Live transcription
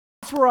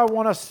That's where I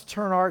want us to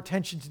turn our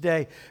attention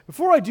today.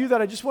 Before I do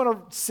that, I just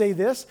want to say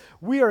this.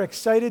 We are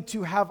excited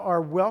to have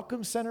our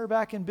Welcome Center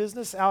back in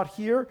business out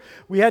here.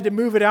 We had to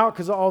move it out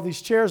because of all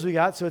these chairs we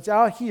got, so it's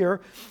out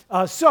here.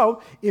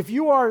 So if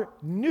you are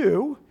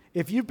new,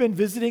 if you've been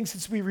visiting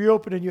since we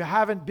reopened and you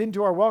haven't been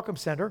to our Welcome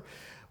Center,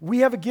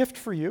 we have a gift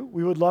for you.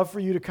 We would love for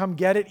you to come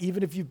get it,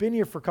 even if you've been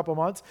here for a couple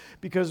months,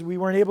 because we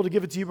weren't able to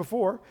give it to you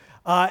before.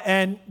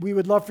 And we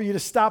would love for you to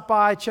stop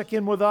by, check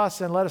in with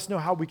us, and let us know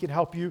how we can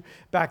help you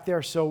back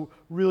there. So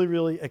really,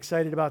 really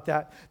excited about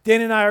that. Dan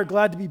and I are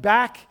glad to be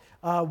back.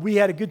 We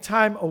had a good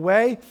time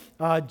away.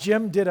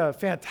 Jim did a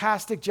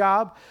fantastic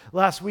job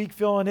last week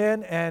filling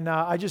in, and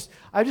I just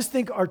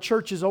think our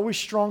church is always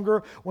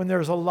stronger when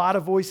there's a lot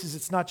of voices.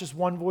 It's not just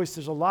one voice.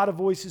 There's a lot of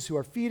voices who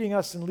are feeding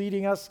us and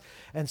leading us,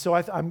 and so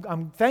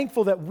I'm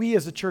thankful that we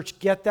as a church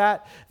get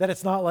that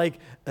it's not like,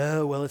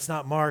 oh, well, it's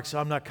not Mark, so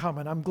I'm not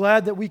coming. I'm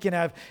glad that we can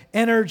have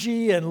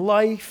energy and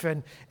life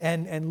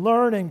and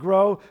learn and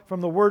grow from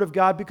the Word of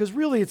God, because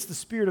really it's the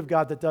Spirit of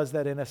God that does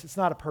that in us. It's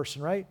not a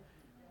person, right?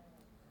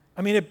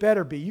 I mean, it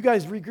better be. You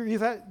guys agree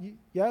with that?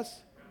 Yes?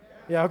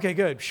 Yeah, okay,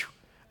 good.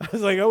 I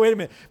was like, oh, wait a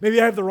minute.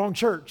 Maybe I have the wrong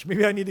church.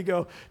 Maybe I need to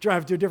go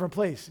drive to a different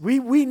place.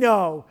 We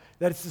know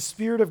that it's the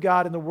Spirit of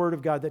God and the Word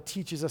of God that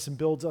teaches us and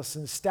builds us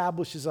and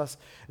establishes us.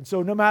 And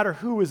so no matter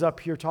who is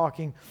up here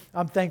talking,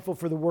 I'm thankful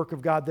for the work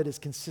of God that is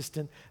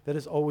consistent, that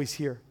is always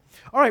here.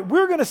 All right,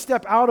 we're going to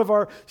step out of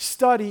our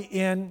study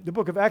in the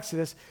book of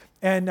Exodus,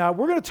 and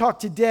we're going to talk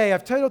today.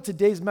 I've titled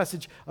today's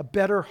message, A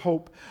Better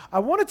Hope. I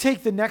want to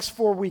take the next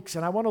 4 weeks,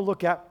 and I want to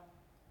look at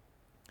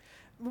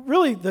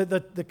really,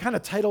 the kind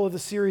of title of the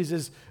series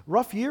is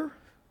Rough Year?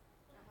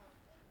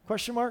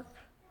 Question mark?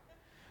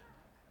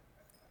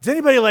 Is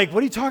anybody like,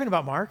 what are you talking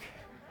about, Mark?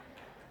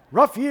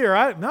 Rough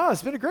year? No,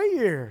 it's been a great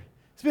year.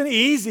 It's been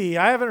easy.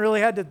 I haven't really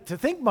had to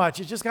think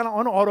much. It's just kind of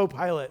on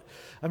autopilot.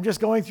 I'm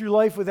just going through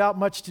life without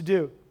much to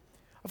do.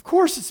 Of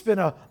course it's been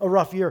a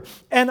rough year.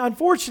 And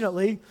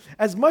unfortunately,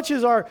 as much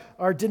as our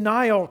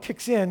denial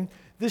kicks in,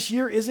 this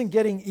year isn't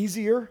getting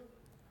easier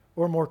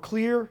or more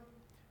clear.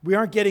 We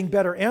aren't getting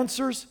better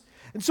answers.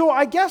 And so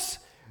I guess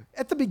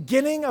at the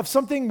beginning of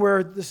something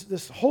where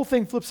this whole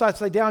thing flips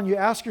upside down, you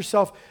ask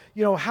yourself,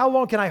 how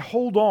long can I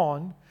hold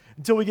on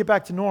until we get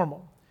back to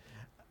normal?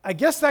 I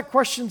guess that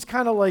question's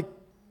kind of like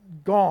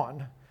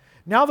gone.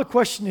 Now the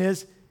question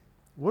is,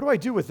 what do I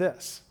do with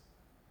this?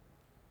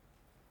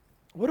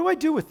 What do I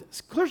do with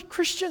this?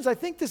 Christians, I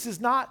think this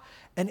is not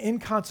an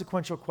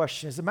inconsequential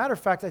question. As a matter of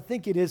fact, I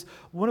think it is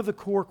one of the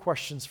core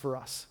questions for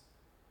us.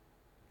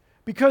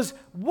 Because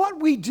what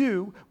we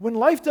do when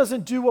life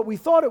doesn't do what we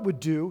thought it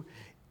would do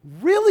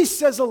really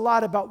says a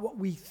lot about what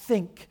we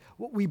think,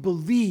 what we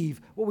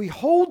believe, what we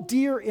hold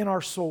dear in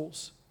our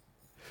souls.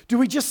 Do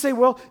we just say,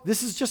 well,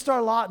 this is just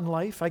our lot in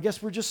life. I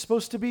guess we're just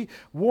supposed to be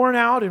worn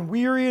out and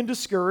weary and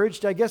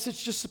discouraged. I guess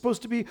it's just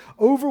supposed to be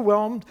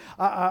overwhelmed.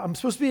 I'm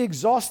supposed to be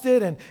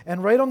exhausted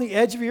and right on the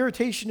edge of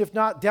irritation, if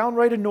not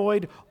downright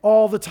annoyed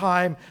all the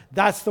time.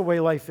 That's the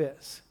way life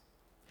is.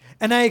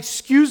 And I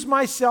excuse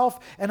myself,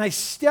 and I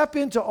step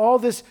into all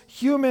this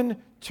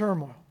human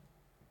turmoil.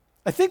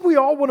 I think we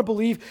all want to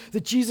believe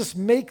that Jesus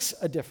makes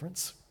a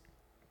difference.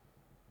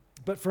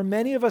 But for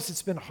many of us,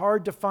 it's been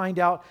hard to find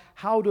out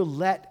how to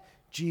let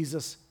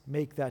Jesus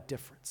make that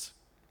difference.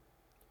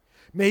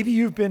 Maybe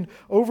you've been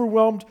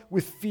overwhelmed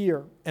with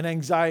fear and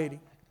anxiety.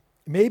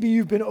 Maybe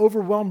you've been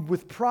overwhelmed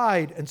with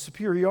pride and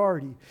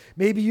superiority.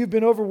 Maybe you've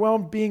been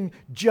overwhelmed being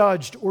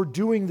judged or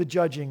doing the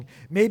judging.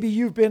 Maybe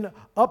you've been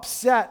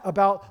upset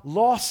about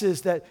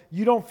losses that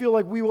you don't feel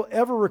like we will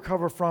ever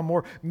recover from.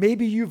 Or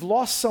maybe you've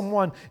lost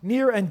someone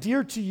near and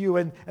dear to you,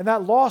 and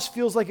that loss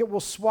feels like it will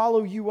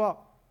swallow you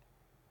up.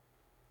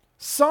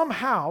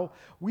 Somehow,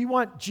 we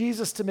want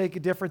Jesus to make a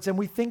difference, and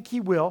we think he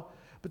will,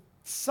 but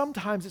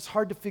sometimes it's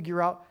hard to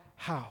figure out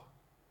how.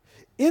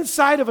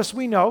 Inside of us,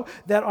 we know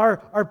that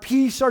our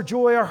peace, our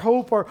joy, our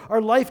hope,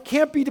 our life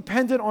can't be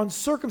dependent on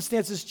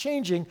circumstances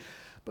changing,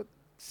 but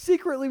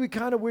secretly we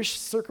kind of wish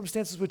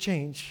circumstances would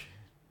change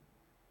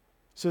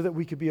so that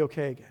we could be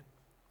okay again.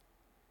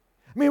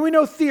 I mean, we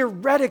know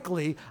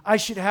theoretically I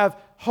should have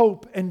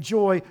hope and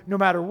joy no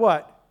matter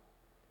what,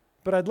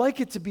 but I'd like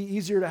it to be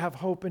easier to have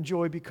hope and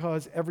joy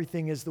because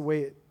everything is the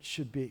way it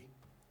should be.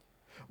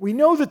 We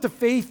know that the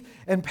faith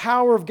and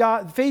power of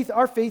God,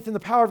 our faith and the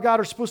power of God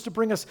are supposed to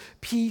bring us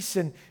peace,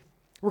 and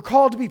we're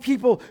called to be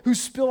people who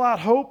spill out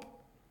hope.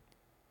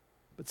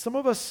 But some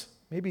of us,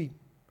 maybe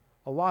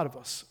a lot of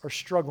us, are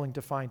struggling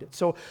to find it.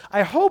 So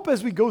I hope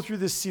as we go through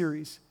this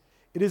series,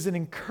 it is an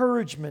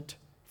encouragement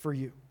for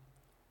you.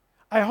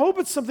 I hope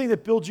it's something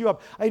that builds you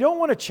up. I don't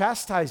want to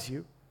chastise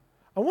you.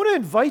 I want to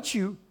invite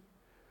you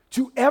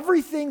to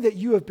everything that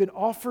you have been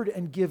offered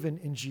and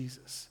given in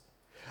Jesus.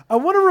 I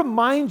want to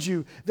remind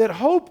you that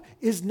hope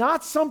is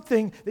not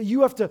something that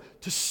you have to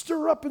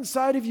stir up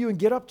inside of you and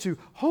get up to.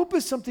 Hope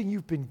is something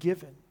you've been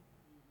given.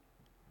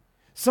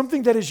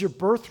 Something that is your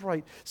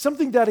birthright.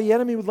 Something that the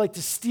enemy would like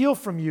to steal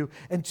from you.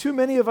 And too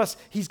many of us,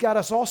 he's got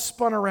us all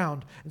spun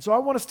around. And so I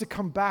want us to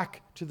come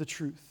back to the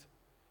truth.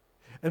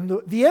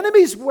 And the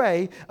enemy's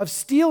way of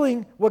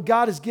stealing what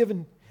God has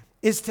given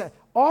is to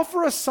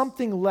offer us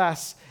something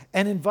less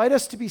and invite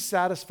us to be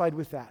satisfied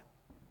with that.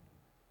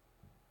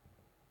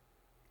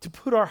 To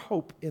put our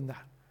hope in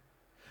that.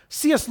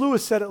 C.S.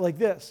 Lewis said it like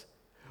this: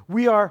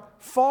 we are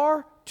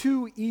far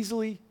too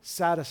easily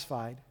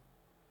satisfied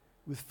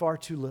with far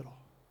too little.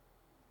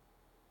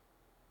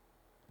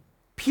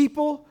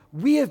 People,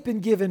 we have been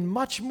given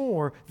much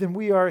more than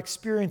we are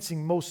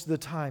experiencing most of the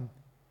time.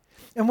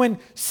 And when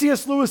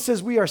C.S. Lewis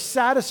says we are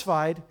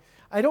satisfied,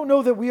 I don't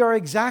know that we are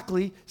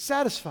exactly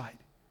satisfied.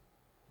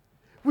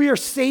 We are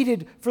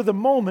sated for the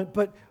moment,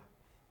 but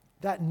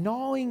that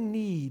gnawing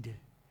need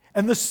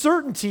and the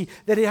certainty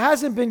that it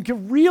hasn't been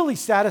really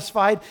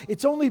satisfied,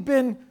 it's only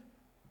been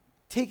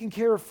taken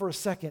care of for a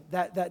second.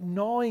 That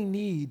gnawing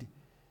need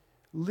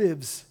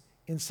lives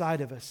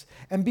inside of us.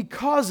 And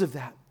because of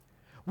that,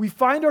 we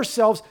find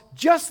ourselves,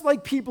 just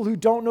like people who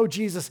don't know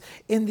Jesus,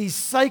 in these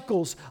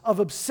cycles of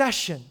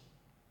obsession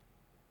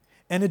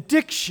and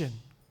addiction,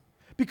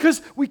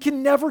 because we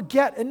can never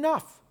get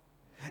enough.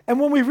 And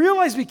when we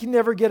realize we can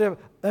never get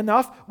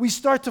enough, we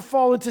start to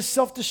fall into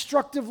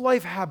self-destructive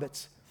life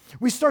habits.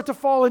 We start to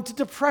fall into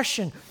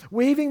depression,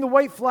 waving the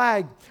white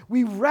flag.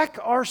 We wreck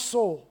our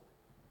soul.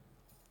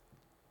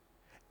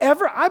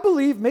 I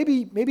believe,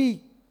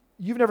 maybe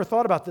you've never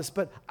thought about this,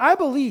 but I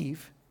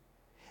believe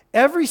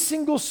every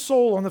single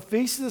soul on the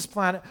face of this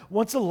planet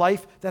wants a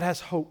life that has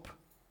hope.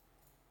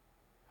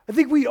 I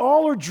think we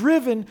all are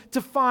driven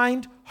to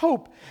find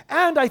hope.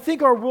 And I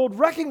think our world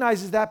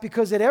recognizes that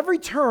because at every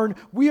turn,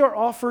 we are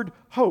offered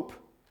hope.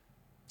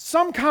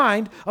 Some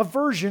kind of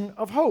version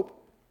of hope.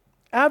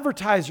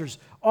 Advertisers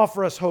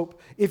offer us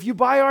hope. If you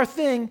buy our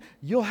thing,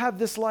 you'll have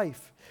this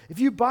life. If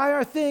you buy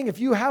our thing, if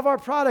you have our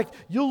product,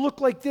 you'll look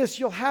like this.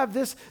 You'll have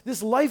this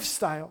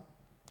lifestyle.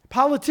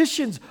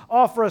 Politicians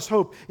offer us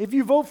hope. If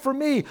you vote for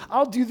me,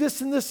 I'll do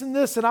this and this and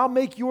this, and I'll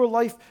make your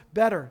life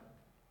better.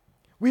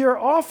 We are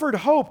offered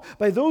hope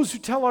by those who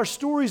tell our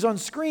stories on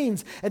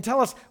screens and tell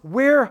us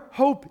where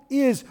hope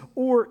is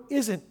or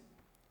isn't.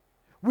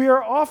 We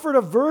are offered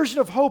a version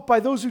of hope by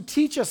those who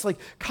teach us, like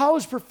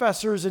college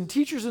professors and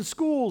teachers in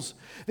schools.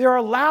 There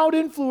are loud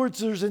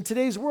influencers in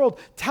today's world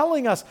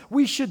telling us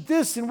we should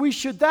this and we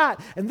should that,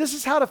 and this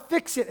is how to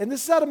fix it, and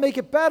this is how to make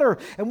it better,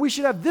 and we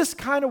should have this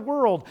kind of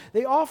world.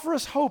 They offer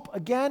us hope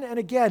again and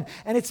again,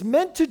 and it's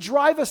meant to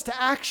drive us to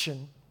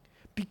action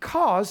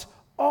because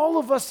all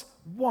of us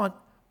want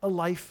a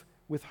life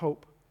with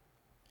hope.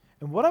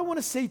 And what I want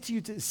to say to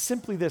you is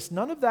simply this: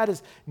 none of that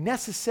is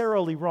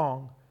necessarily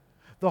wrong.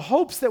 The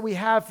hopes that we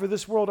have for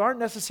this world aren't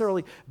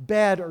necessarily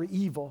bad or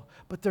evil,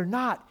 but they're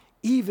not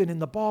even in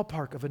the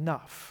ballpark of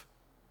enough.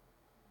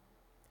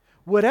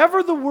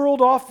 Whatever the world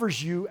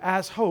offers you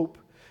as hope,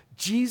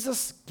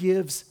 Jesus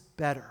gives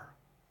better.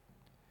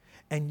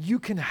 And you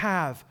can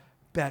have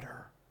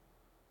better.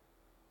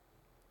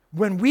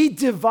 When we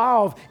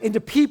devolve into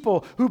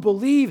people who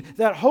believe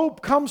that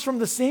hope comes from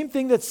the same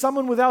thing that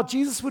someone without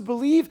Jesus would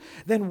believe,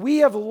 then we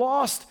have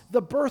lost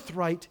the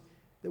birthright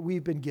that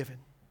we've been given.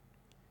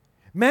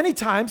 Many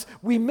times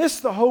we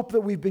miss the hope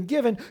that we've been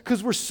given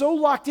because we're so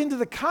locked into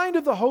the kind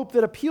of the hope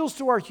that appeals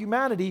to our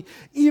humanity,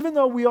 even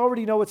though we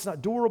already know it's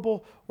not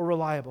durable or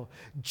reliable.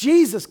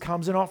 Jesus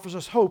comes and offers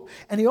us hope,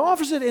 and he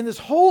offers it in this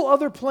whole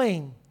other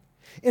plane,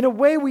 in a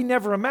way we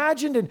never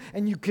imagined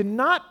and you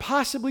cannot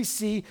possibly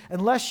see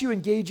unless you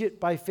engage it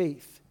by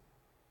faith.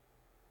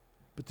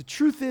 But the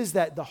truth is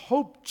that the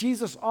hope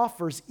Jesus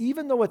offers,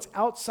 even though it's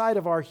outside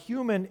of our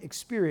human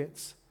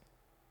experience,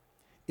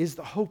 is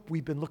the hope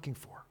we've been looking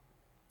for.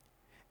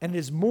 And it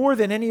is more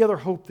than any other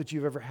hope that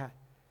you've ever had.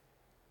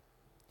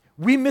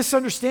 We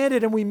misunderstand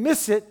it and we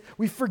miss it.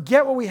 We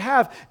forget what we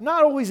have,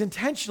 not always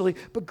intentionally,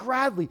 but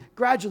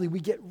gradually we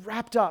get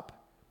wrapped up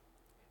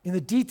in the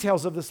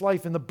details of this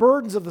life and the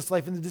burdens of this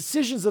life and the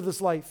decisions of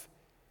this life.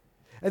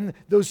 And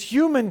those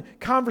human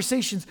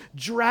conversations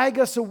drag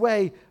us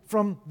away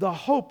from the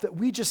hope that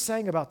we just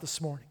sang about this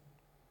morning.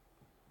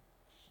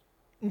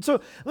 And so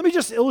let me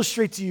just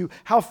illustrate to you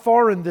how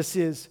foreign this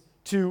is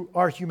to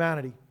our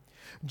humanity.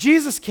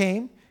 Jesus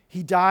came,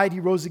 he died, he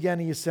rose again,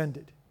 he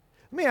ascended.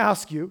 Let me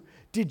ask you,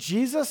 did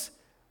Jesus,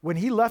 when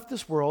he left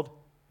this world,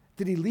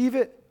 did he leave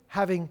it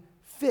having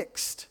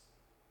fixed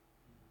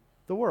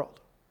the world?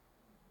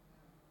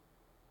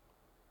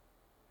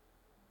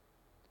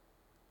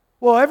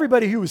 Well,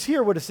 everybody who was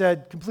here would have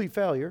said complete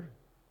failure,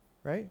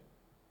 right?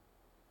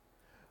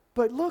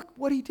 But look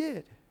what he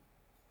did.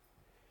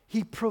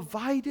 He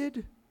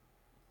provided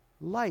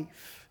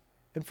life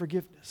and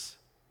forgiveness.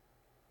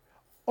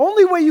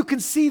 Only way you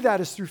can see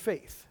that is through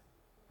faith,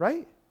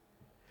 right?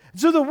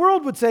 So the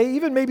world would say,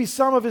 even maybe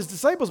some of his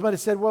disciples might have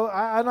said, well,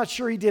 I'm not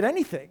sure he did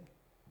anything.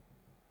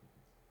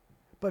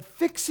 But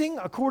fixing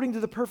according to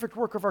the perfect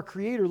work of our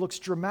Creator looks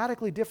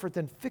dramatically different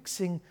than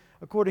fixing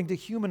according to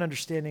human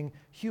understanding,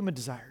 human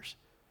desires.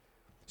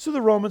 So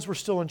the Romans were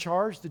still in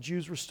charge, the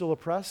Jews were still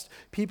oppressed,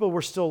 people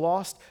were still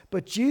lost,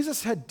 but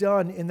Jesus had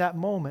done in that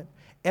moment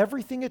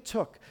everything it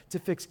took to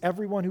fix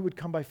everyone who would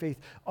come by faith,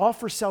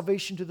 offer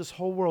salvation to this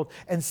whole world,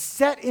 and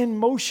set in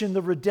motion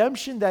the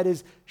redemption that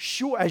is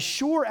sure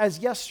as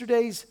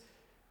yesterday's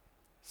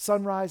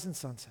sunrise and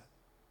sunset.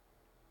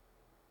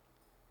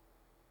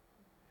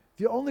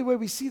 The only way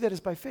we see that is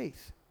by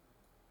faith.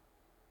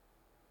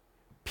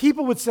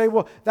 People would say,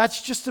 well,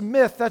 that's just a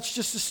myth, that's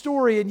just a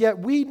story, and yet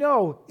we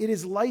know it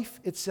is life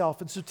itself.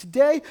 And so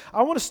today,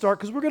 I want to start,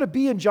 because we're going to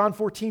be in John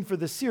 14 for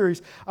this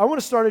series, I want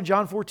to start in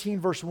John 14,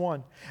 verse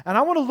 1. And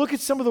I want to look at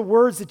some of the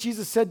words that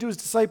Jesus said to his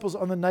disciples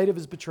on the night of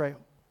his betrayal.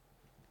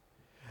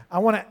 I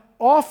want to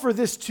offer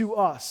this to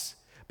us,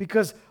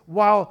 because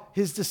while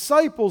his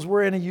disciples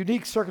were in a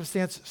unique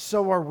circumstance,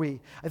 so are we.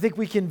 I think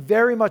we can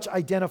very much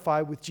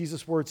identify with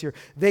Jesus' words here.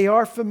 They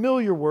are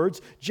familiar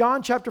words.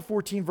 John chapter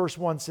 14, verse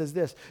 1 says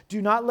this,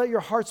 "Do not let your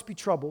hearts be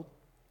troubled.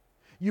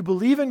 You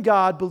believe in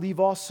God,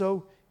 believe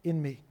also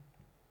in me."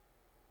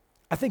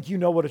 I think you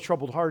know what a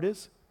troubled heart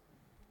is.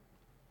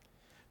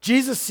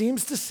 Jesus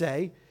seems to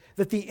say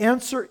that the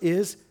answer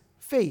is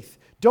faith.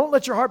 Don't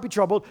let your heart be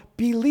troubled.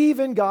 Believe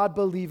in God,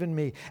 believe in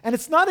me. And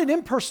it's not an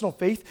impersonal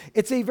faith.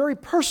 It's a very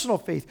personal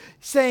faith,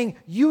 saying,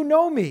 you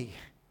know me.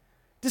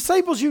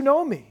 Disciples, you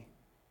know me.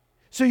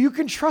 So you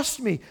can trust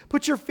me.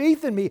 Put your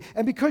faith in me.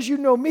 And because you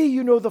know me,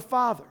 you know the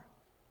Father.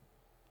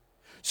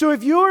 So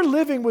if you're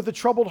living with a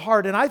troubled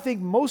heart, and I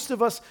think most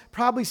of us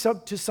probably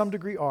to some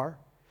degree are,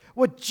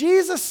 what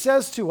Jesus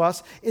says to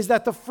us is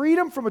that the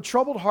freedom from a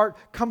troubled heart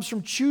comes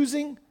from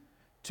choosing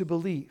to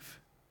believe.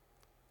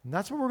 And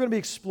that's what we're going to be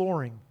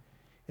exploring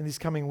in these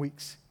coming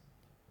weeks.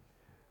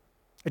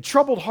 A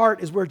troubled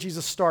heart is where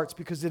Jesus starts,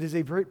 because it is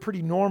a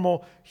pretty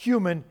normal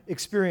human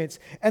experience.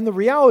 And the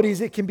reality is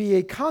it can be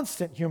a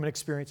constant human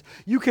experience.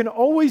 You can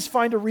always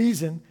find a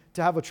reason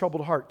to have a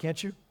troubled heart,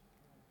 can't you?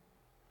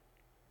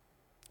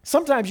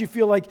 Sometimes you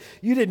feel like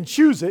you didn't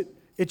choose it,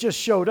 it just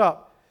showed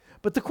up.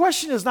 But the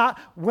question is not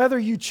whether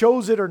you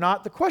chose it or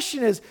not. The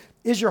question is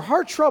your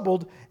heart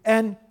troubled,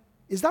 and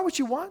is that what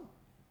you want?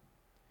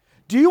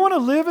 Do you want to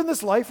live in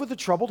this life with a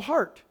troubled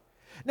heart?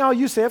 Now,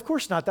 you say, of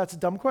course not. That's a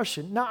dumb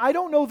question. Now, I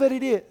don't know that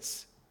it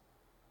is.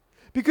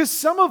 Because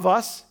some of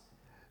us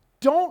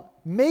don't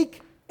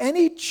make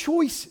any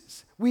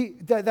choices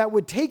that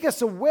would take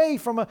us away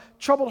from a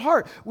troubled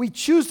heart. We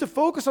choose to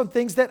focus on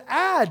things that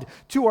add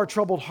to our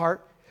troubled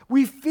heart.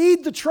 We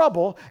feed the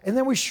trouble, and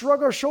then we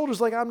shrug our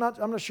shoulders like, I'm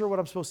not sure what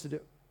I'm supposed to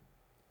do.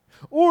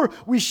 Or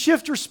we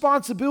shift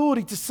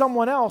responsibility to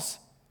someone else,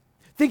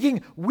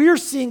 thinking we're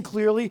seeing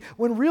clearly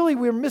when really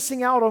we're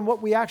missing out on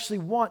what we actually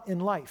want in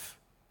life.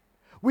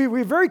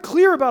 We're very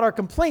clear about our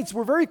complaints.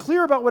 We're very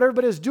clear about what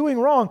everybody is doing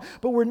wrong,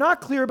 but we're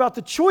not clear about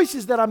the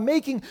choices that I'm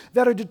making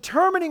that are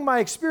determining my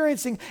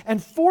experiencing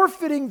and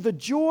forfeiting the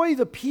joy,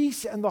 the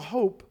peace, and the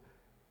hope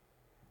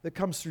that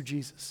comes through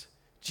Jesus.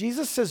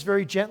 Jesus says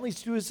very gently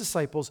to his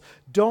disciples,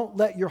 don't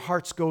let your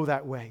hearts go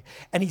that way.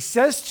 And he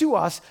says to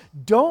us,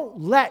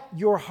 don't let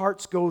your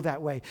hearts go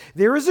that way.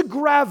 There is a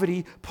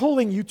gravity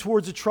pulling you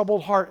towards a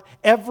troubled heart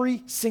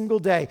every single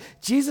day.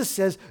 Jesus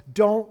says,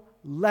 don't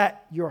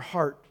let your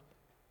heart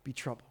be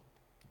troubled.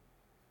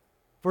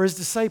 For his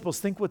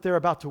disciples, think what they're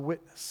about to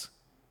witness.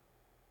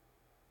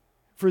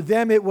 For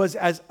them, it was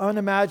as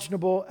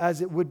unimaginable as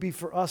it would be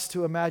for us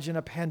to imagine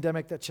a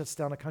pandemic that shuts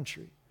down a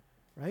country,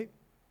 right?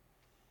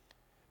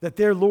 That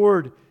their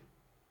Lord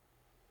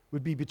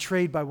would be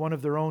betrayed by one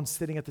of their own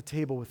sitting at the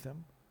table with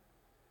them.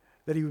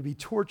 That he would be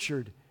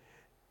tortured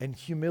and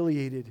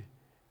humiliated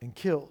and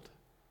killed.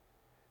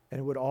 And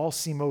it would all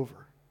seem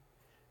over.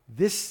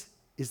 This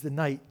is the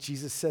night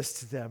Jesus says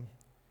to them,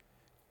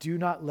 do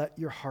not let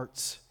your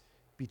hearts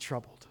be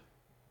troubled.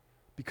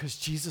 Because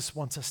Jesus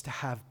wants us to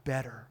have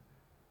better.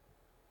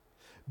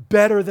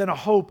 Better than a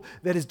hope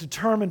that is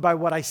determined by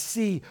what I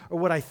see or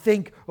what I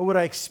think or what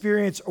I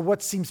experience or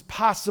what seems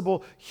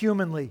possible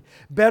humanly.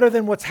 Better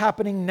than what's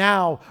happening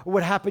now or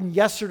what happened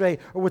yesterday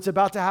or what's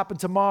about to happen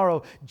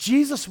tomorrow.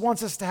 Jesus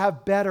wants us to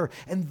have better.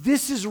 And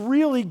this is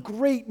really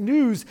great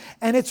news.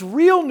 And it's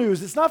real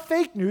news. It's not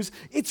fake news.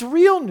 It's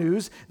real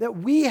news that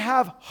we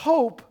have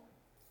hope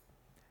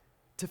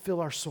to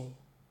fill our soul.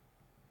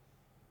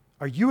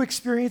 Are you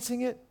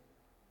experiencing it?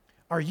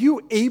 Are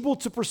you able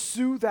to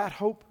pursue that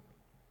hope?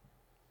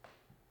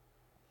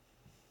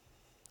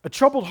 A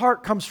troubled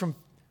heart comes from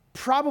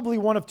probably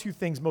one of two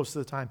things most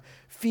of the time,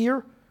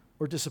 fear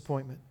or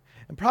disappointment.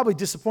 And probably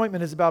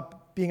disappointment is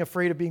about being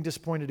afraid of being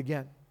disappointed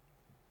again.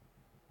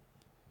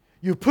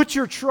 You put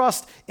your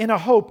trust in a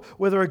hope,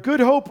 whether a good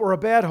hope or a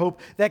bad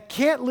hope, that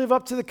can't live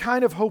up to the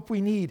kind of hope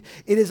we need.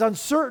 It is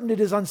uncertain, it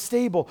is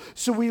unstable.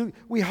 So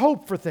we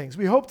hope for things.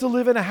 We hope to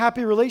live in a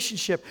happy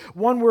relationship,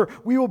 one where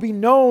we will be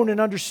known and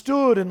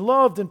understood and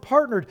loved and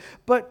partnered.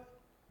 But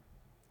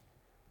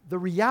the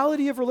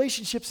reality of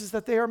relationships is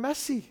that they are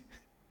messy.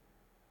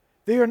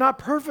 They are not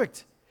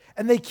perfect.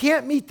 And they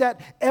can't meet that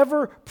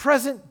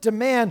ever-present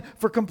demand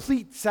for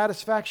complete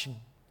satisfaction.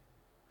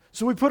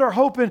 So we put our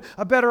hope in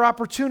a better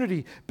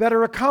opportunity,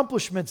 better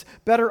accomplishments,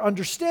 better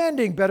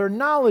understanding, better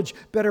knowledge,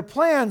 better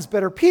plans,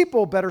 better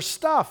people, better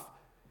stuff.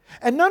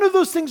 And none of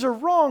those things are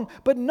wrong,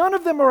 but none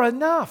of them are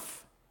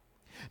enough.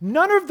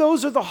 None of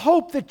those are the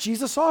hope that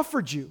Jesus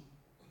offered you.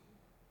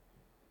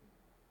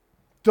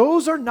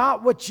 Those are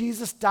not what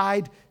Jesus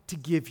died to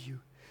give you.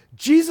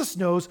 Jesus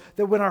knows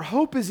that when our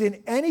hope is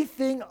in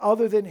anything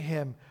other than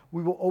Him,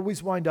 we will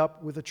always wind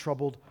up with a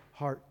troubled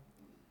heart.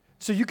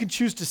 So you can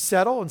choose to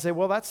settle and say,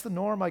 well, that's the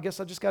norm. I guess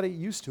I just got to get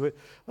used to it.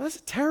 Well, that's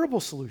a terrible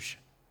solution.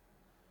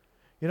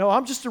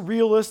 I'm just a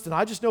realist and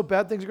I just know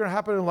bad things are going to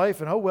happen in life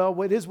and oh,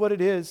 well, it is what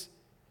it is.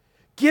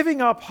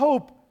 Giving up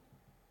hope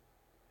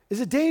is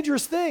a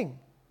dangerous thing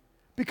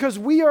because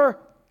we are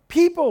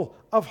people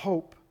of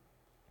hope.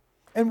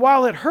 And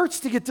while it hurts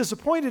to get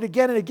disappointed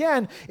again and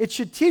again, it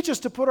should teach us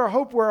to put our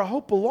hope where our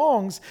hope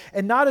belongs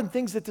and not in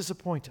things that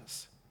disappoint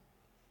us.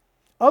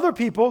 Other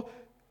people,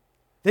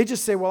 they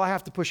just say, well, I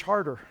have to push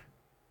harder.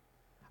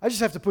 I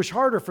just have to push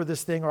harder for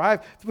this thing, or I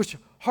have to push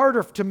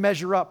harder to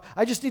measure up.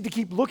 I just need to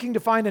keep looking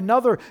to find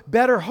another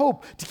better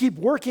hope, to keep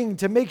working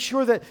to make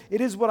sure that it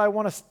is what I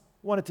want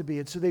it to be.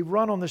 And so they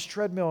run on this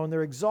treadmill and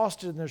they're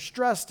exhausted and they're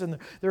stressed and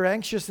they're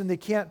anxious and they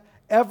can't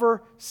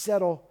ever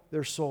settle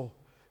their soul.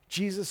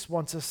 Jesus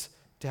wants us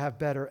to have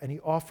better, and He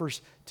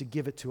offers to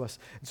give it to us.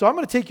 And so I'm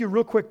going to take you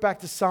real quick back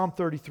to Psalm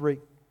 33.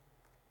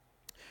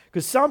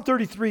 Because Psalm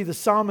 33, the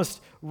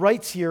psalmist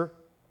writes here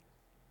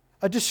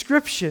a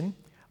description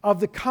of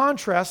the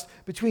contrast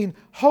between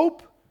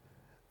hope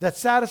that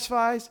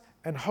satisfies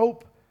and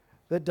hope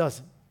that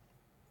doesn't.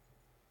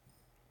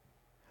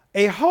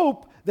 A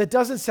hope that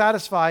doesn't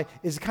satisfy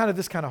is kind of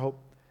this kind of hope.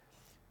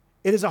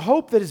 It is a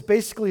hope that is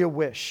basically a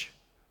wish.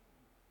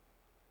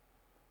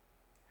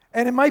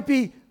 And it might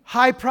be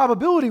high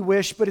probability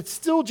wish, but it's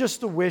still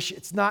just a wish.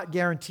 It's not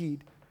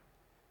guaranteed.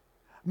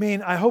 I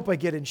mean, I hope I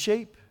get in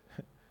shape.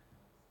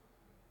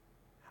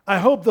 I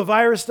hope the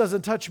virus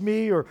doesn't touch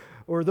me or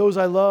those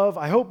I love.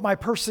 I hope my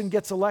person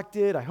gets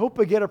elected. I hope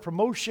I get a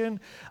promotion.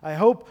 I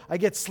hope I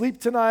get sleep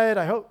tonight.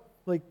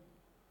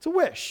 It's a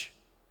wish.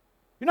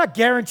 You're not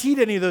guaranteed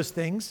any of those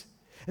things.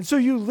 And so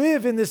you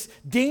live in this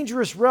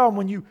dangerous realm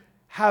when you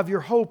have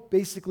your hope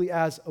basically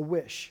as a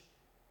wish.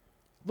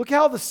 Look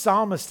how the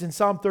psalmist in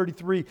Psalm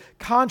 33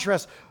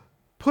 contrasts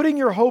putting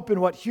your hope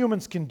in what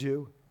humans can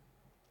do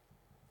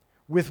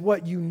with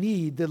what you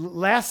need, the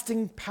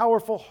lasting,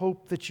 powerful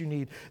hope that you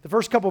need. The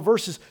first couple of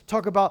verses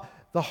talk about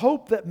the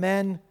hope that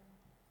men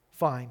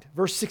find.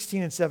 Verse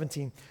 16 and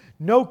 17.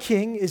 No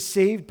king is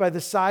saved by the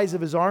size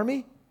of his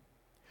army.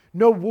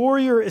 No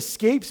warrior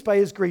escapes by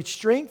his great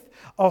strength.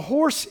 A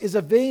horse is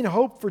a vain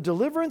hope for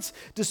deliverance.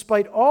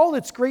 Despite all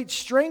its great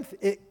strength,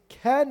 it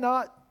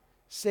cannot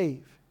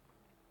save.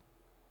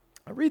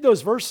 I read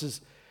those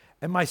verses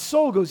and my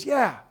soul goes,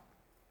 yeah.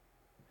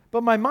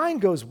 But my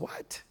mind goes,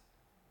 what?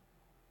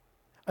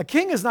 A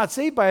king is not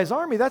saved by his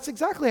army. That's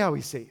exactly how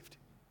he's saved.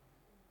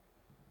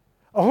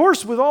 A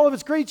horse with all of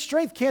its great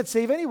strength can't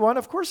save anyone.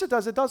 Of course it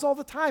does. It does all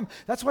the time.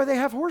 That's why they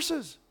have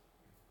horses.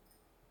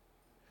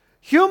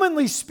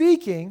 Humanly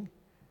speaking,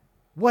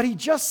 what he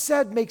just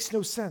said makes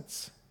no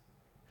sense.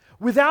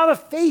 Without a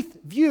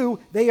faith view,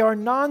 they are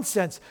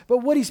nonsense. But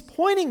what he's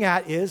pointing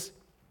at is,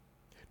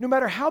 no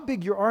matter how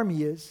big your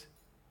army is,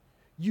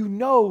 you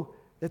know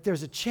that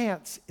there's a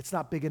chance it's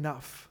not big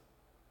enough.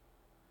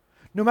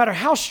 No matter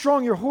how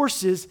strong your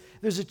horse is,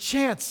 there's a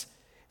chance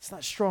it's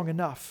not strong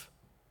enough.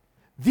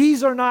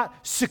 These are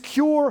not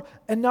secure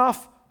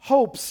enough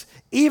hopes,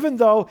 even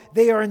though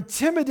they are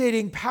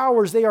intimidating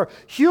powers. They are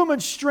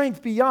human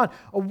strength beyond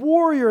a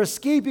warrior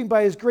escaping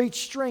by his great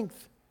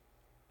strength.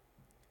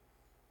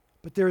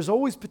 But there is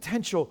always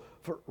potential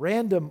for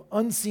random,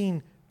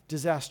 unseen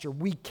disaster.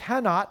 We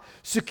cannot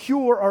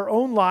secure our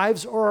own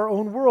lives or our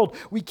own world.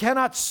 We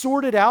cannot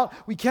sort it out.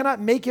 We cannot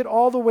make it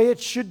all the way it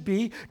should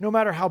be. No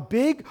matter how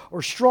big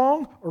or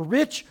strong or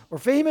rich or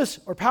famous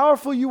or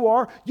powerful you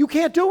are, you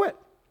can't do it.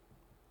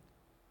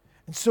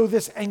 And so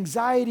this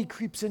anxiety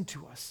creeps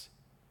into us.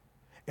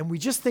 And we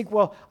just think,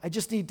 well, I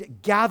just need to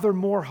gather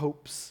more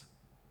hopes.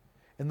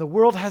 And the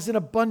world has an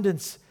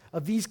abundance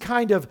of these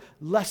kind of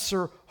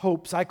lesser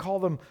hopes. I call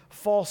them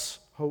false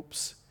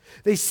hopes.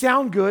 They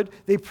sound good,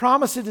 they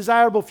promise a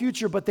desirable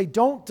future, but they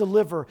don't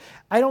deliver.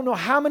 I don't know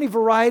how many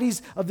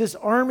varieties of this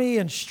army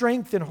and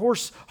strength and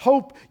horse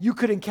hope you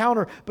could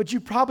encounter, but you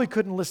probably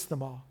couldn't list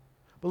them all.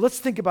 But let's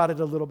think about it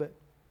a little bit.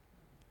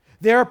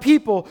 There are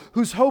people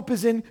whose hope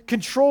is in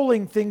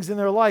controlling things in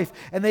their life,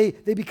 and they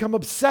become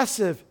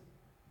obsessive,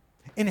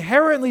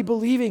 inherently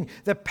believing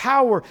that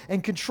power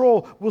and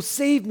control will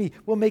save me,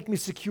 will make me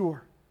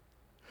secure.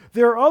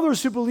 There are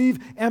others who believe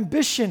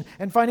ambition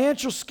and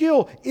financial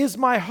skill is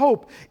my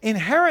hope,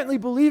 inherently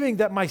believing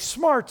that my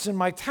smarts and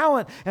my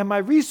talent and my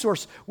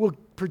resource will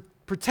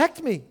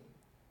protect me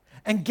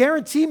and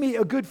guarantee me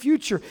a good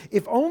future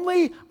if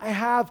only I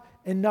have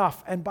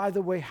enough. And by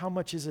the way, how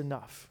much is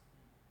enough?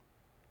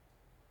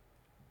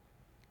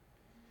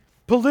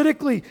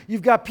 Politically,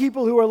 you've got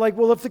people who are like,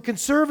 well, if the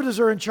conservatives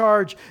are in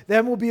charge,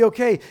 then we'll be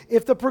okay.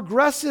 If the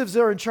progressives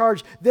are in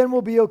charge, then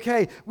we'll be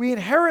okay. We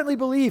inherently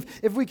believe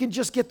if we can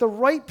just get the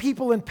right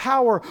people in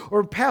power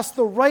or pass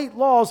the right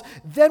laws,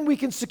 then we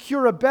can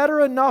secure a better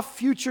enough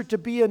future to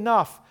be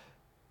enough.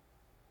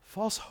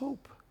 False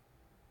hope.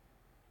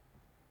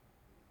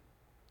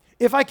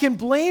 if I can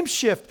blame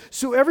shift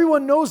so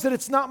everyone knows that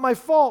it's not my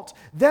fault,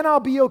 then I'll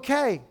be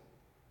okay.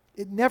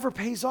 It never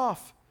pays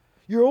off.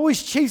 You're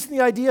always chasing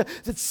the idea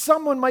that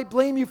someone might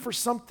blame you for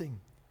something.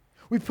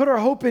 We put our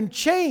hope in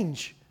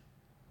change,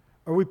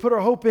 or we put our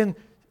hope in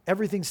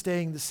everything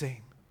staying the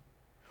same.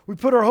 We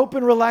put our hope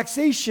in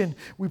relaxation.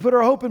 We put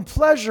our hope in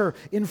pleasure,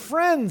 in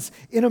friends,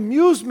 in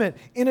amusement,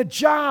 in a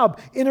job,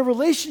 in a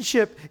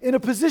relationship, in a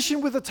position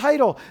with a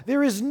title.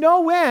 There is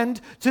no end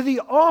to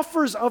the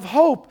offers of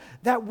hope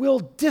that will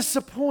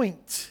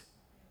disappoint.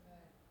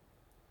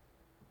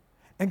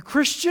 And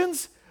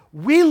Christians,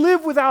 we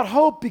live without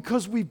hope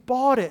because we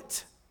bought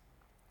it.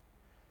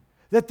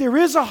 That there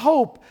is a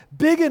hope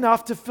big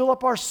enough to fill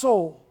up our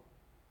soul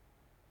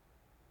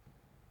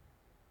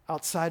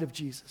outside of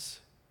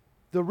Jesus.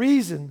 The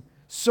reason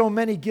so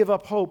many give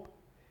up hope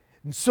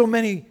and so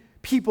many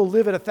people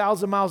live at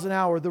 1,000 miles an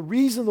hour, the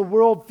reason the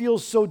world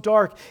feels so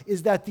dark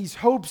is that these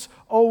hopes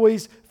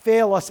always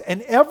fail us.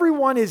 And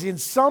everyone is in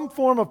some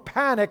form of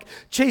panic,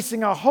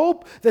 chasing a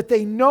hope that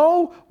they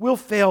know will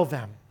fail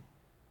them.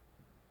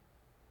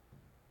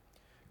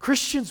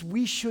 Christians,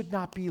 we should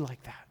not be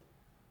like that.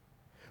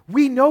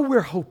 We know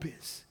where hope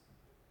is.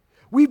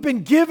 We've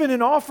been given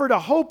and offered a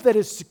hope that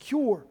is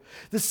secure.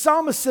 The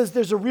psalmist says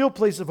there's a real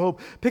place of hope.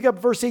 Pick up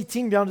verse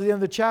 18 down to the end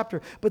of the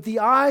chapter. But the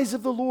eyes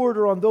of the Lord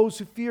are on those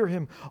who fear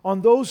him,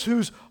 on those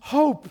whose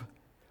hope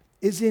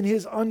is in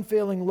his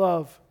unfailing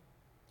love,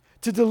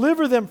 to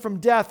deliver them from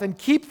death and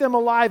keep them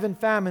alive in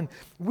famine.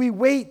 We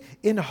wait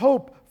in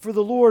hope for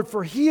the Lord,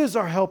 for he is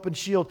our help and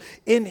shield.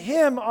 In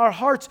him our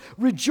hearts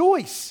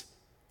rejoice,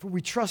 for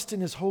we trust in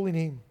his holy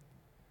name.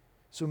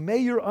 So may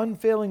your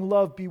unfailing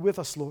love be with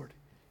us, Lord,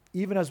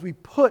 even as we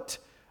put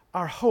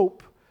our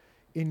hope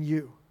in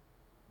you.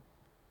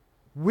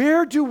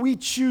 Where do we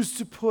choose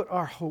to put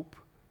our hope?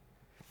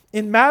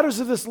 In matters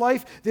of this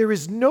life, there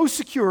is no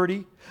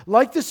security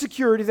like the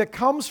security that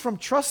comes from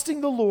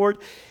trusting the Lord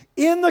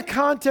in the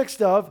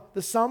context of,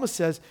 the psalmist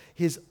says,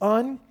 his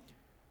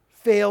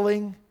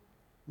unfailing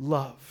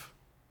love.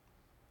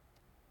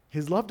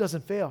 His love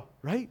doesn't fail,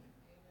 right?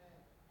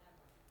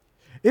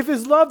 If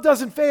his love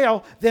doesn't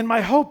fail, then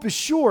my hope is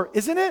sure,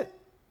 isn't it?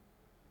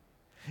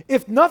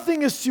 If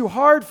nothing is too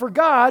hard for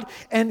God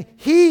and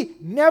he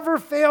never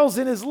fails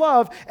in his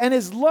love and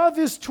his love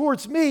is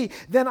towards me,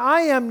 then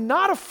I am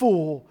not a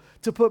fool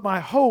to put my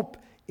hope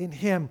in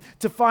him,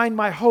 to find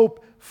my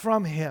hope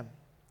from him.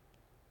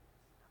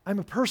 I'm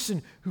a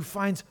person who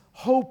finds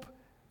hope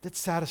that's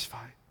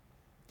satisfied.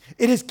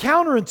 It is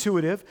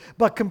counterintuitive,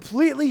 but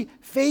completely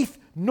faith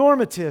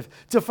normative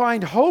to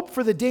find hope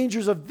for the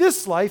dangers of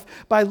this life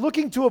by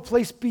looking to a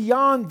place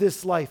beyond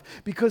this life,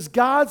 because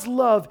God's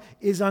love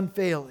is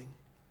unfailing.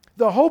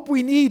 The hope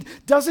we need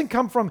doesn't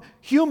come from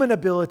human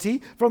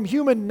ability, from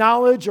human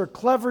knowledge or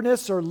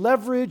cleverness or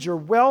leverage or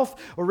wealth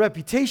or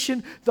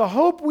reputation. The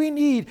hope we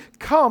need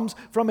comes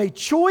from a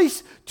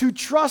choice to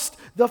trust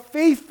the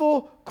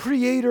faithful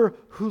Creator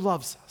who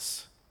loves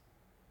us.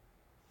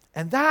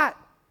 And that,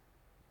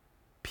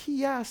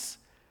 P.S.,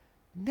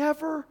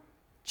 never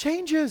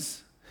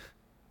changes.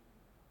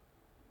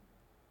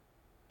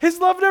 His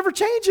love never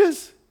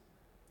changes.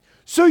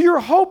 So your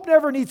hope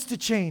never needs to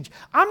change.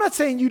 I'm not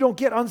saying you don't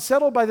get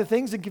unsettled by the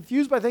things and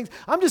confused by things.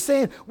 I'm just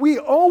saying we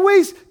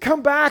always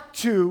come back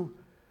to,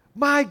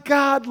 my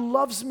God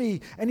loves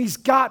me and he's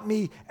got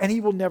me and he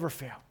will never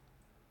fail.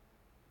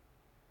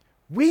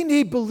 We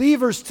need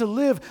believers to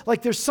live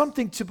like there's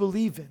something to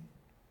believe in.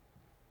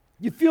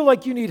 You feel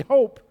like you need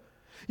hope.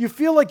 You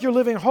feel like you're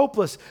living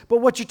hopeless, but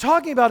what you're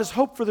talking about is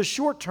hope for the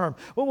short term.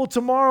 What will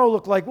tomorrow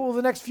look like? What will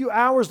the next few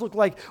hours look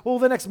like? What will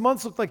the next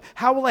months look like?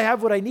 How will I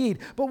have what I need?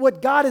 But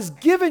what God has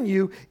given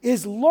you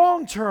is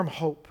long-term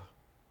hope.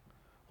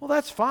 Well,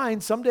 that's fine.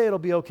 Someday it'll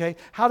be okay.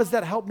 How does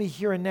that help me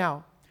here and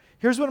now?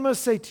 Here's what I'm going to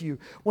say to you.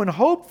 When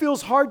hope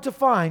feels hard to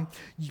find,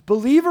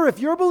 believer, if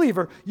you're a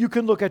believer, you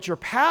can look at your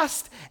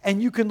past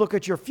and you can look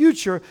at your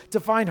future to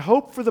find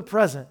hope for the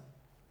present.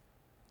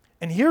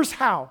 And here's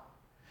how.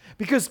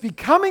 Because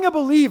becoming a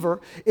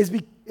believer is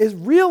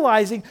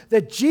realizing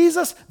that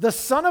Jesus, the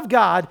Son of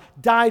God,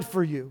 died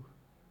for you.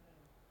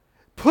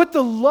 Put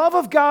the love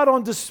of God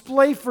on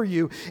display for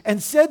you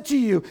and said to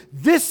you,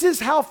 this is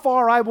how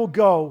far I will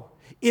go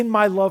in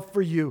my love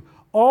for you,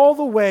 all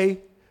the way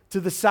to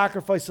the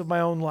sacrifice of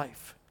my own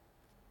life.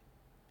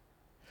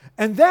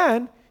 And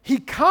then he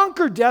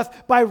conquered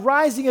death by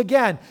rising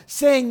again,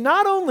 saying,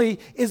 not only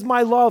is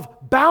my love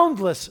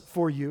boundless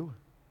for you,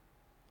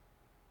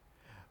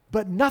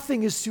 but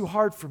nothing is too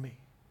hard for me,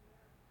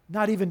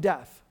 not even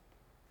death.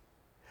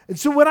 And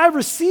so when I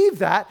receive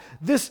that,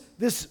 this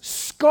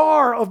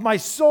scar of my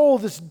soul,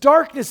 this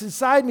darkness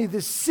inside me,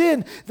 this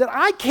sin that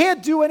I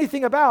can't do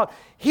anything about,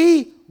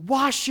 he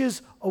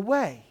washes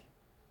away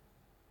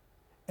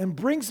and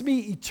brings me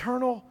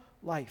eternal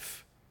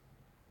life.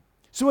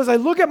 So as I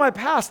look at my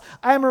past,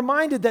 I am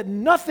reminded that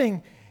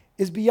nothing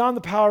is beyond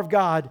the power of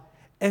God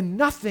and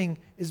nothing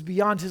is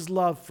beyond his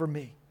love for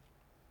me.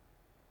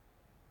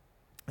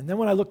 And then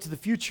when I look to the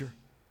future,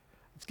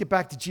 let's get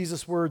back to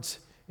Jesus' words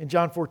in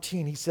John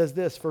 14. He says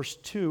this, verse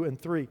 2 and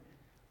 3.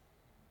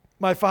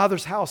 My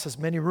Father's house has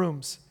many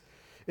rooms.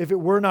 If it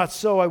were not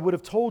so, I would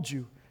have told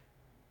you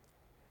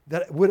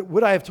that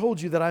would I have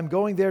told you that I'm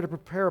going there to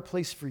prepare a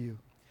place for you.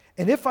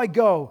 And if I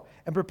go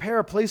and prepare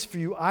a place for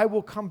you, I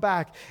will come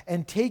back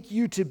and take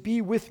you to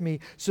be with me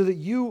so that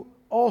you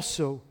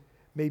also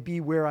may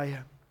be where I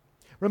am.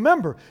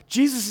 Remember,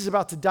 Jesus is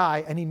about to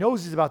die, and he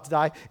knows he's about to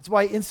die. It's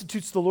why he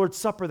institutes the Lord's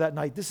Supper that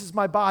night. This is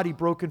my body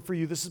broken for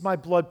you. This is my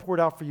blood poured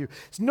out for you.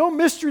 It's no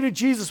mystery to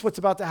Jesus what's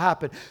about to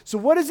happen. So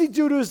what does he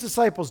do to his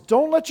disciples?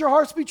 Don't let your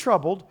hearts be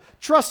troubled.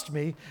 Trust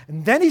me.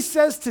 And then he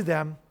says to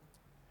them,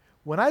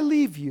 when I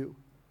leave you,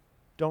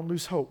 don't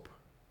lose hope.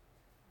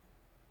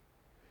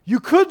 You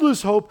could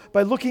lose hope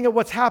by looking at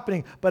what's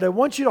happening, but I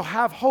want you to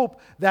have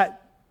hope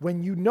that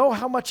when you know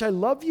how much I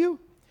love you,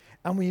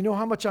 and when you know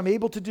how much I'm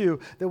able to do,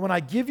 that when I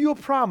give you a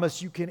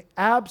promise, you can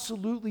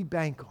absolutely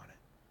bank on it.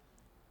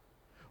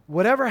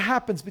 Whatever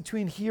happens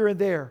between here and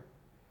there,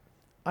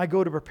 I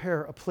go to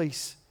prepare a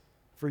place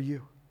for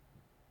you.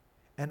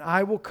 And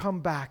I will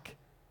come back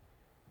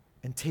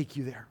and take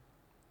you there.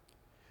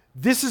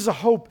 This is a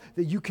hope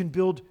that you can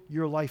build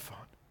your life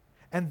on.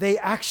 And they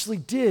actually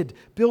did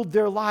build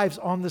their lives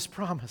on this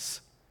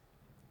promise.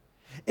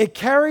 It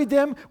carried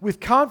them with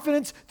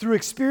confidence through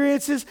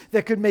experiences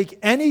that could make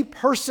any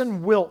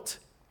person wilt.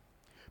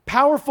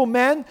 Powerful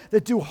men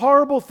that do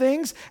horrible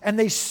things, and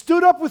they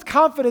stood up with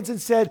confidence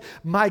and said,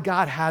 my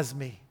God has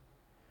me.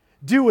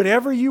 Do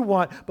whatever you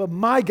want, but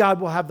my God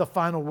will have the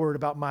final word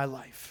about my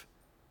life.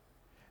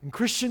 And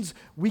Christians,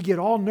 we get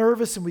all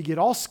nervous and we get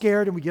all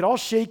scared and we get all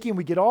shaky and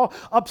we get all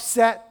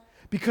upset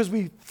because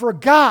we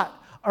forgot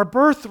our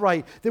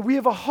birthright, that we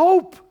have a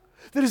hope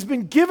that has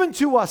been given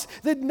to us,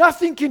 that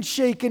nothing can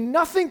shake and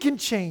nothing can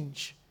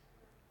change.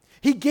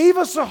 He gave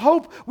us a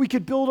hope we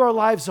could build our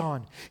lives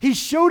on. He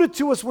showed it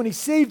to us when he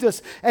saved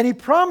us, and he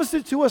promised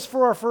it to us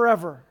for our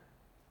forever.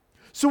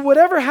 So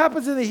whatever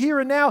happens in the here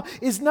and now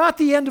is not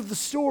the end of the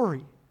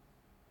story.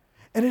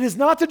 And it is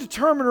not the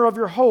determiner of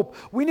your hope.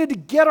 We need to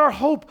get our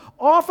hope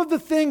off of the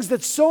things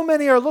that so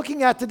many are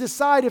looking at to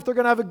decide if they're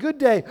going to have a good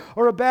day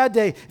or a bad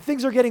day, if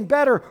things are getting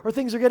better or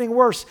things are getting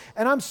worse.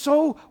 And I'm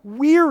so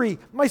weary.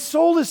 My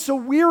soul is so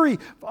weary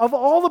of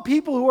all the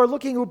people who are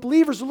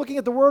believers who are looking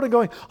at the word and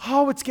going,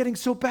 oh, it's getting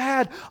so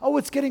bad. Oh,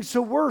 it's getting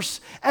so worse.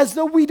 As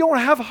though we don't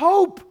have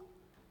hope.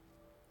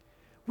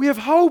 We have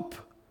hope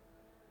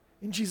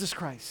in Jesus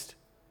Christ.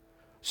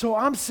 So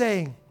I'm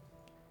saying,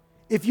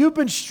 if you've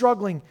been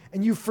struggling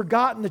and you've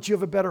forgotten that you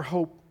have a better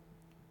hope,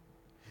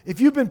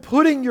 if you've been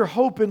putting your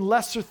hope in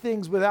lesser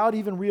things without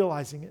even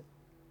realizing it,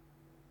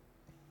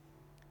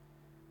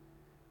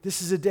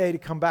 this is a day to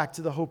come back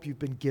to the hope you've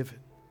been given.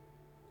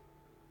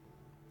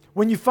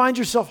 When you find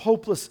yourself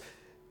hopeless,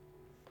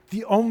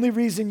 the only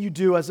reason you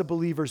do as a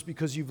believer is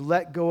because you've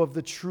let go of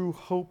the true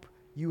hope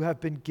you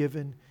have been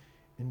given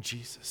in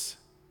Jesus.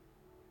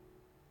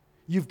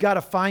 You've got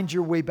to find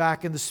your way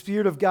back, and the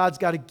Spirit of God's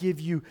got to give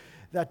you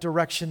that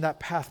direction, that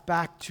path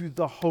back to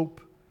the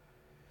hope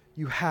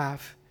you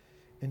have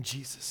in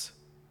Jesus.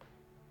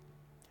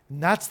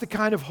 And that's the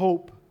kind of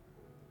hope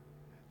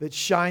that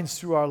shines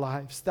through our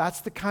lives. That's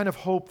the kind of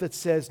hope that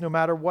says, no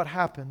matter what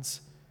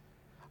happens,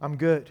 I'm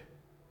good.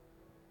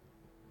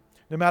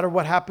 No matter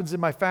what happens in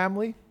my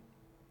family,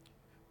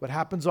 what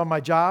happens on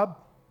my job,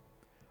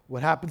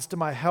 what happens to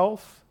my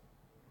health,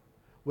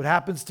 what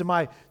happens to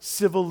my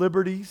civil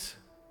liberties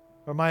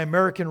or my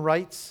American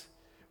rights,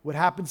 what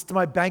happens to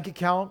my bank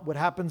account, what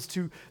happens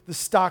to the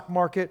stock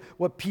market,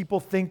 what people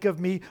think of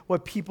me,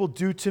 what people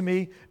do to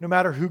me, no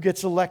matter who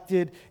gets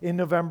elected in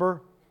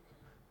November.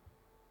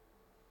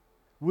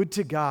 Would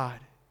to God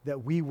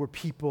that we were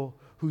people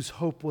whose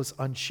hope was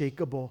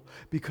unshakable,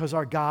 because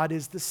our God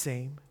is the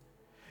same,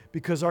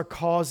 because our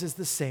cause is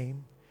the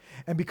same,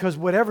 and because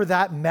whatever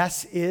that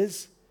mess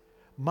is,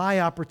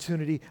 my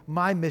opportunity,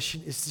 my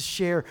mission is to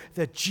share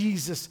that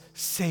Jesus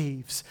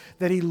saves,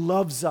 that he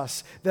loves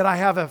us, that I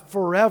have a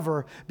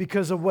forever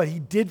because of what he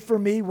did for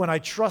me when I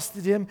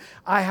trusted him.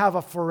 I have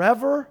a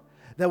forever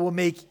that will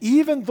make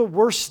even the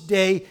worst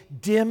day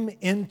dim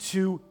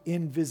into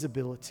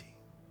invisibility.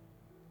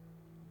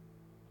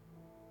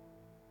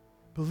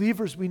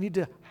 Believers, we need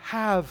to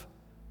have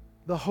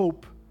the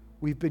hope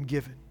we've been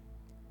given,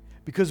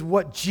 because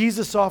what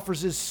Jesus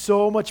offers is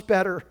so much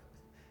better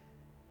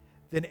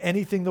than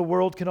anything the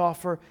world can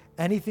offer,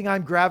 anything I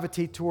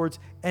gravitate towards,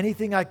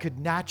 anything I could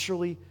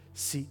naturally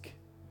seek.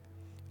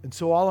 And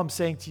so all I'm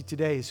saying to you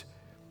today is,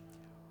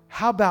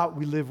 how about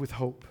we live with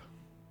hope?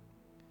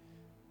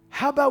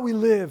 How about we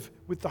live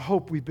with the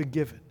hope we've been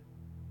given,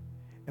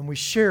 and we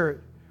share it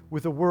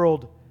with a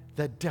world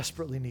that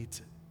desperately needs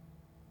it?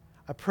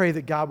 I pray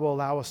that God will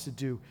allow us to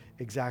do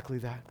exactly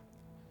that.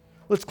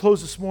 Let's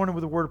close this morning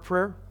with a word of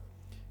prayer,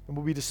 and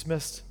we'll be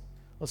dismissed.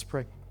 Let's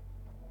pray.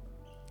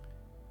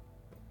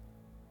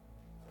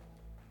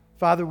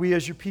 Father, we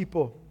as your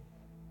people,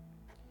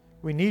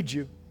 we need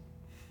you.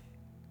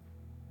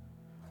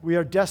 We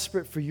are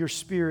desperate for your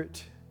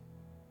Spirit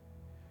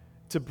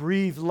to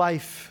breathe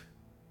life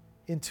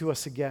into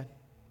us again,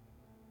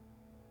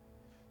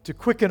 to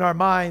quicken our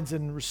minds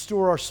and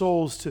restore our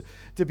souls,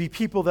 to be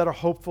people that are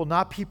hopeful,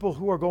 not people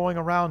who are going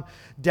around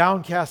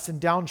downcast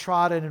and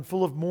downtrodden and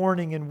full of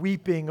mourning and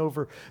weeping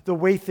over the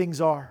way things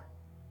are.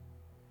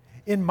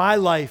 In my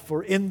life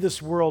or in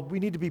this world, we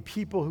need to be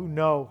people who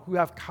know, who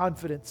have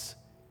confidence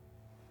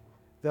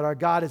that our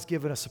God has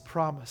given us a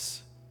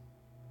promise,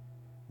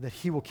 that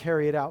He will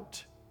carry it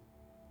out.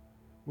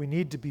 We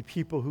need to be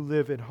people who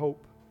live in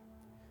hope.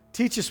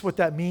 Teach us what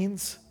that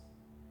means.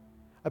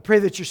 I pray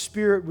that your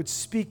Spirit would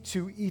speak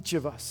to each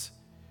of us,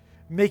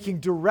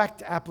 making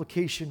direct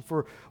application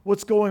for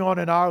what's going on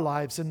in our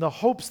lives and the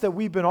hopes that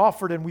we've been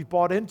offered and we've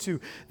bought into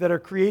that are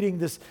creating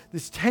this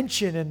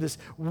tension and this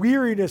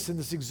weariness and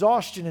this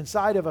exhaustion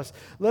inside of us.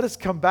 Let us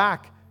come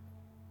back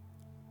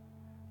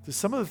to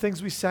some of the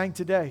things we sang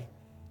today.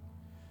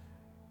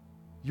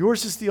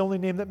 Yours is the only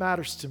name that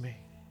matters to me.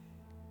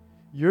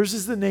 Yours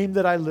is the name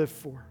that I live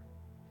for.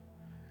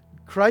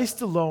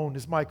 Christ alone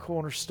is my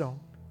cornerstone.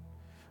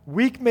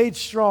 Weak made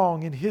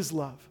strong in His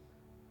love.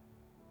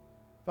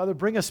 Father,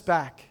 bring us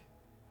back,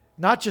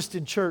 not just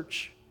in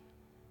church,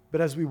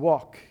 but as we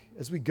walk,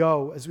 as we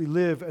go, as we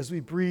live, as we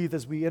breathe,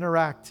 as we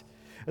interact,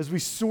 as we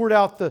sort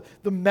out the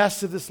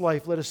mess of this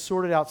life. Let us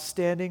sort it out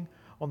standing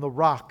on the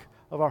rock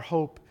of our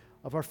hope,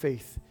 of our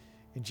faith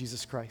in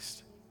Jesus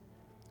Christ.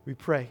 We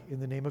pray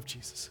in the name of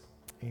Jesus.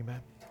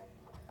 Amen.